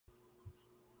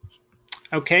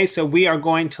Okay, so we are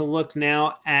going to look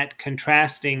now at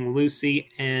contrasting Lucy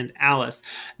and Alice.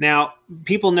 Now,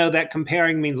 people know that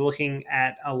comparing means looking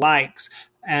at alikes,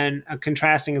 and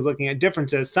contrasting is looking at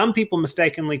differences. Some people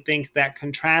mistakenly think that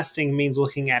contrasting means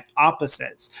looking at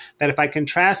opposites, that if I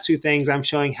contrast two things, I'm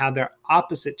showing how they're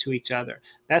opposite to each other.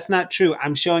 That's not true.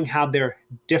 I'm showing how they're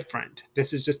different.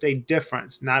 This is just a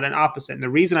difference, not an opposite. And the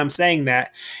reason I'm saying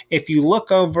that, if you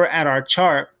look over at our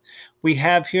chart, we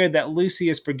have here that Lucy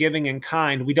is forgiving and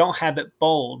kind. We don't have it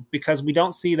bold because we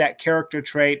don't see that character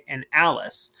trait in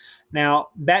Alice. Now,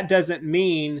 that doesn't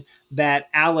mean that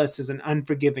Alice is an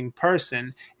unforgiving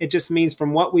person. It just means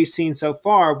from what we've seen so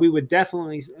far, we would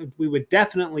definitely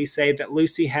say that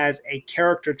Lucy has a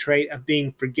character trait of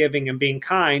being forgiving and being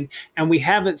kind, and we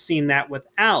haven't seen that with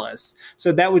Alice.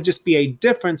 So that would just be a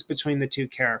difference between the two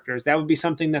characters. That would be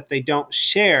something that they don't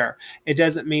share. It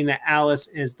doesn't mean that Alice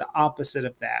is the opposite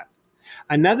of that.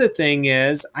 Another thing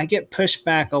is I get pushed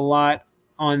back a lot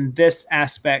on this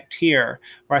aspect here,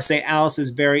 where I say Alice is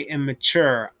very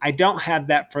immature. I don't have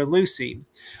that for Lucy,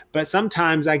 but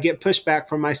sometimes I get pushback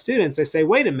from my students. They say,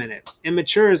 wait a minute,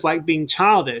 immature is like being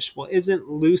childish. Well, isn't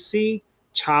Lucy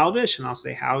childish? And I'll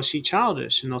say, how is she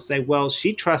childish? And they'll say, well,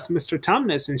 she trusts Mr.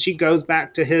 Tumnus and she goes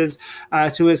back to his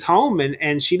home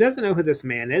and she doesn't know who this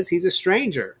man is. He's a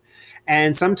stranger.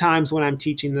 And sometimes when I'm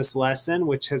teaching this lesson,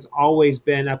 which has always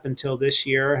been up until this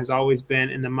year, has always been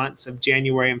in the months of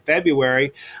January and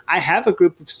February, I have a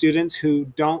group of students who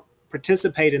don't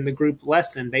participate in the group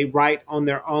lesson. They write on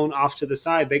their own off to the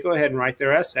side. They go ahead and write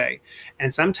their essay.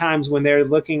 And sometimes when they're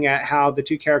looking at how the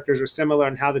two characters are similar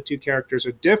and how the two characters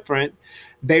are different,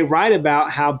 they write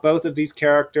about how both of these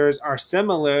characters are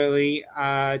similarly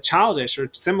childish or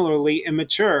similarly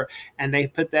immature, and they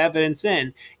put the evidence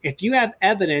in. If you have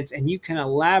evidence and you can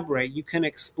elaborate, you can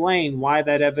explain why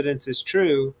that evidence is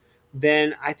true,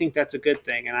 then I think that's a good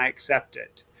thing and I accept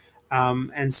it.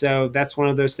 And so that's one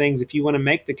of those things. If you want to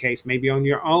make the case, maybe on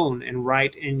your own, and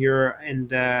write in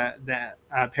the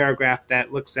paragraph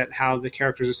that looks at how the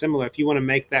characters are similar, if you want to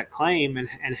make that claim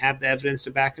and have the evidence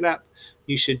to back it up,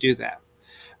 you should do that.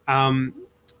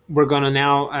 We're going to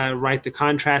now write the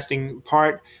contrasting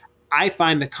part. I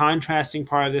find the contrasting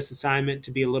part of this assignment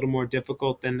to be a little more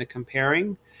difficult than the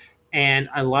comparing. And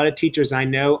a lot of teachers I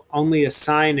know only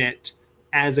assign it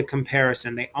as a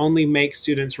comparison. They only make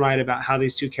students write about how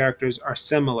these two characters are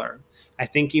similar. I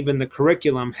think even the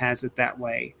curriculum has it that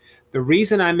way. The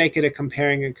reason I make it a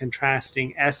comparing and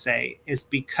contrasting essay is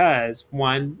because,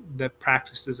 one, the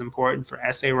practice is important for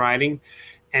essay writing,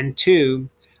 and two,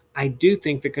 I do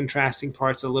think the contrasting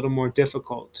part's a little more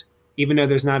difficult, even though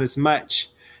there's not as much,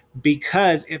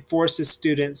 because it forces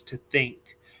students to think.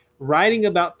 Writing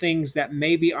about things that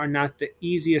maybe are not the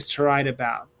easiest to write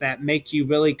about, that make you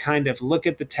really kind of look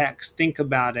at the text, think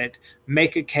about it,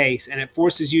 make a case, and it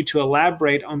forces you to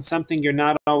elaborate on something you're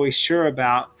not always sure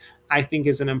about, I think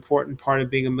is an important part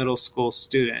of being a middle school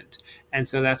student. And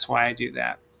so that's why I do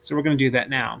that. So we're going to do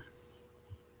that now.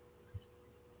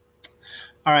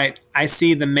 All right, I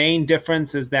see the main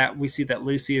difference is that we see that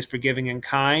Lucy is forgiving and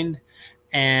kind,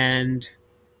 and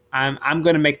I'm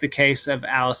going to make the case of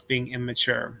Alice being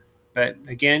immature. But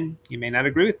again, you may not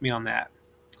agree with me on that.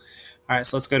 All right,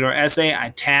 so let's go to our essay. I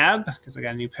tab because I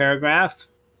got a new paragraph.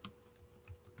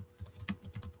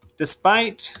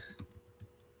 Despite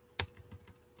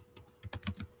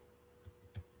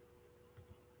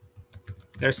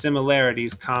their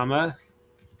similarities, comma,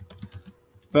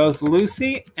 both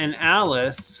Lucy and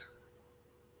Alice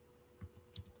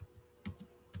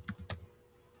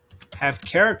have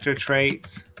character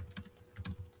traits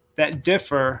that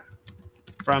differ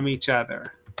from each other.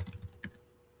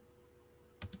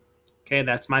 Okay,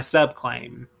 that's my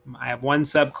subclaim. I have one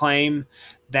subclaim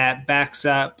that backs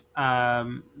up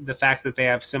the fact that they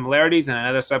have similarities, and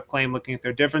another subclaim looking at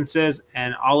their differences,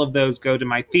 and all of those go to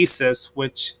my thesis,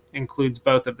 which includes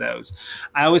both of those.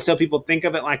 I always tell people, think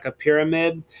of it like a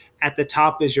pyramid. At the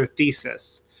top is your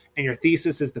thesis, and your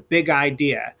thesis is the big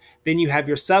idea. Then you have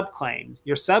your subclaim.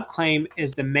 Your subclaim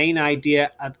is the main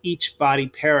idea of each body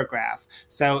paragraph.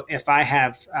 So if I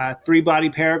have 3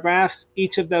 body paragraphs,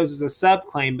 each of those is a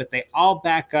subclaim, but they all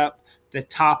back up the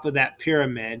top of that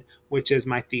pyramid, which is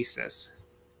my thesis.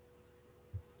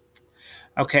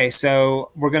 Okay,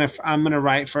 so I'm gonna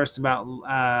write first about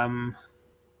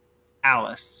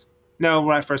Alice. No, we'll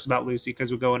write first about Lucy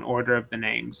because we'll go in order of the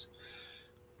names.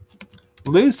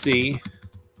 Lucy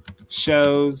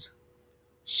shows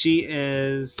she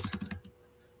is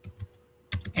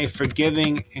a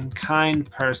forgiving and kind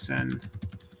person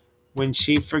when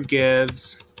she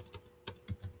forgives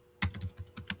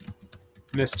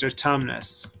Mr.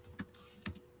 Tumnus.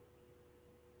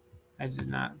 I did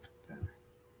not put that.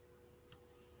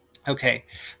 Okay,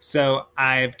 so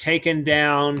I've taken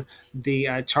down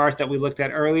the chart that we looked at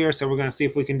earlier, so we're going to see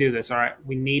if we can do this. All right,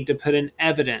 we need to put in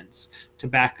evidence to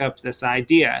back up this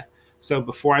idea. So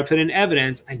before I put in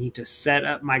evidence, I need to set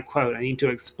up my quote. I need to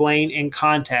explain in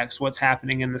context what's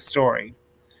happening in the story.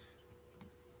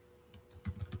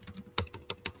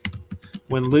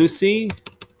 When Lucy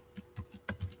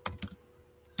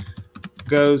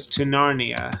goes to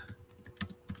Narnia,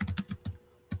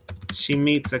 she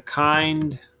meets a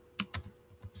kind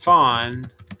faun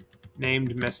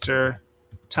named Mr.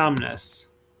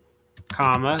 Tumnus,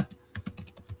 comma,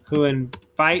 who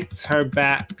invites her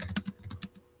back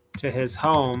to his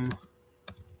home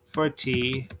for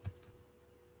tea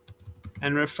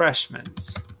and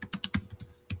refreshments.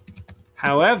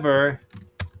 However,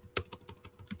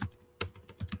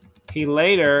 he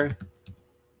later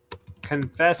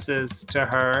confesses to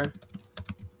her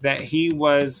that he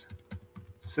was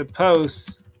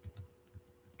supposed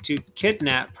to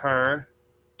kidnap her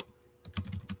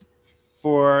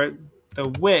for the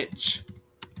witch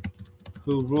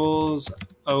who rules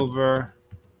over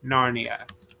Narnia.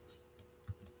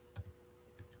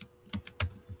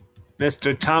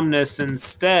 Mr. Tumnus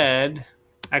instead,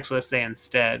 actually let's say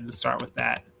instead, let's start with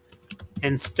that.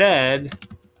 Instead,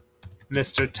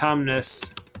 Mr.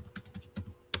 Tumnus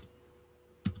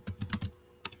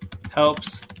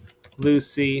helps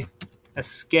Lucy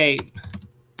escape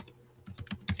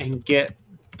and get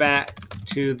back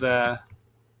to the,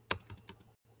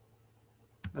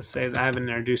 let's say, I haven't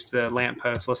introduced the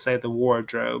lamppost, let's say the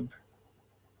wardrobe.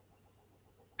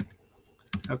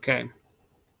 Okay.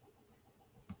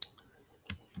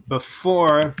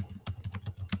 Before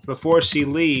she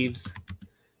leaves,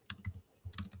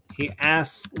 he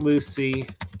asks Lucy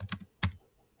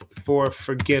for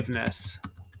forgiveness.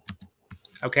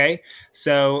 Okay,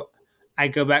 so I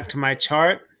go back to my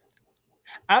chart.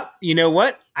 You know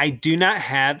what? I do not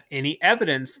have any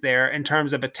evidence there in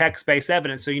terms of a text-based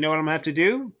evidence. So you know what I'm going to have to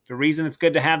do? The reason it's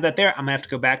good to have that there, I'm going to have to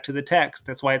go back to the text.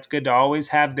 That's why it's good to always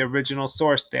have the original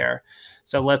source there.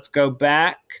 So let's go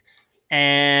back,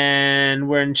 and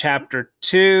we're in chapter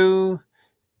 2.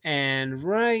 And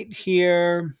right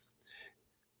here,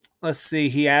 let's see,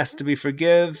 he asked to be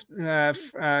forgive. He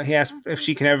asked if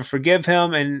she can ever forgive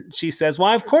him, and she says,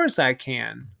 "Why, of course I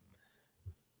can."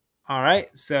 All right,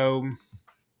 so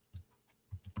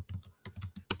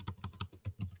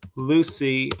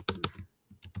Lucy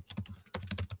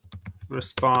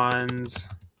responds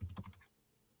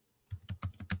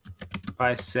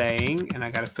by saying, and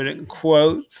I got to put it in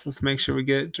quotes. Let's make sure we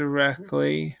get it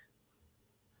directly.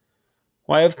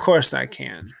 "Why, of course I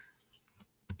can."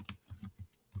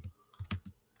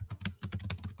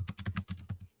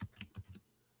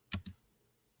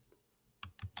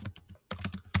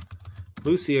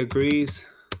 Lucy agrees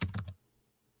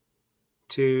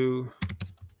to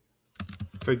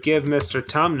forgive Mr.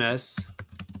 Tumnus,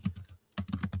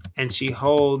 and she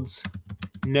holds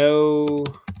no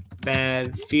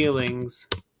bad feelings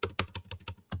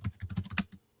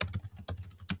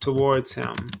towards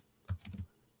him.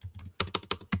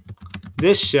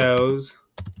 This shows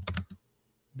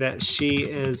that she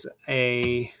is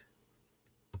a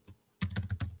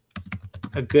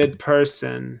good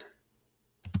person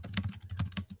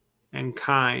and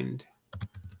kind.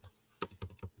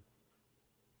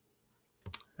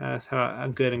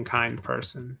 A good and kind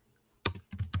person.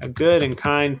 A good and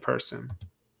kind person.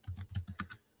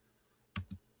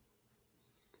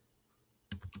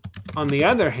 On the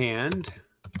other hand,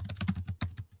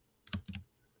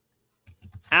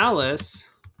 Alice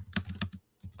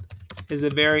is a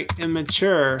very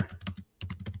immature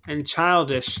and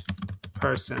childish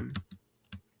person.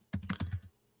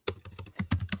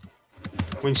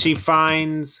 When she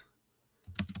finds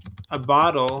a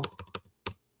bottle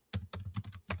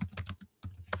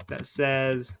that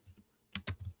says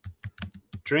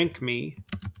 "Drink me"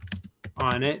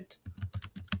 on it,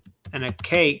 and a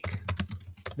cake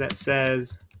that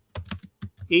says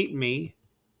 "Eat me,"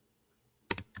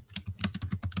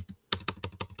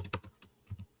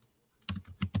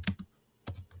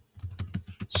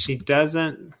 she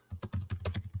doesn't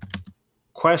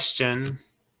question.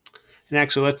 And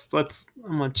actually,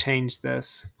 I'm going to change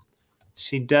this.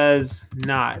 She does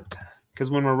not,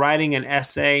 because when we're writing an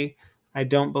essay, I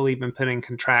don't believe in putting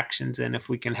contractions in if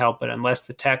we can help it, unless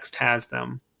the text has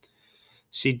them.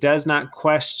 She does not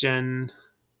question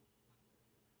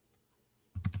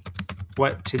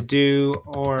what to do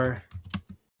or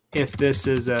if this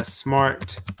is a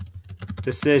smart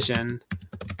decision,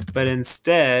 but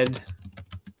instead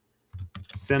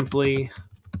simply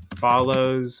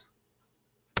follows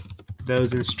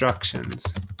those instructions.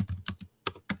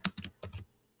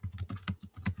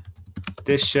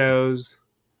 This shows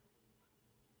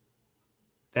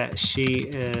that she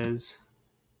is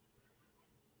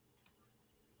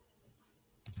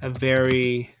a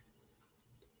very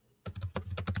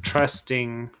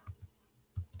trusting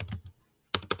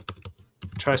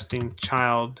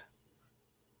child.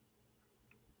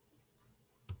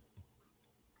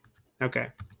 Okay.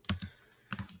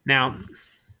 Now,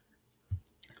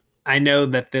 I know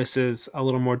that this is a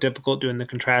little more difficult doing the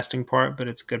contrasting part, but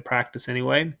it's good practice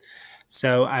anyway.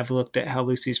 So I've looked at how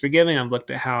Lucy's forgiving. I've looked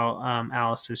at how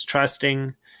Alice is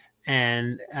trusting,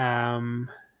 and I've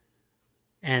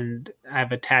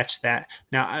attached that.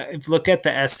 Now, if you look at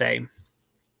the essay,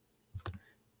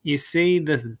 you see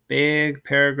this big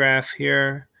paragraph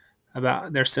here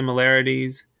about their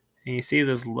similarities, and you see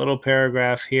this little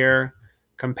paragraph here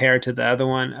compared to the other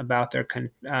one about their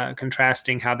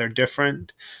contrasting how they're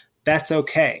different. That's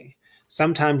okay.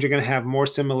 Sometimes you're going to have more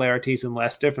similarities and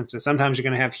less differences. Sometimes you're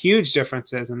going to have huge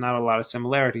differences and not a lot of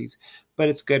similarities, but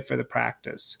it's good for the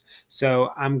practice.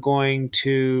 So I'm going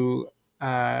to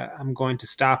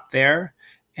stop there,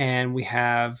 and we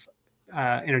have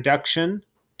introduction,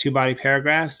 2 body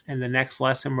paragraphs, and the next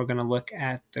lesson we're going to look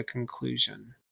at the conclusion.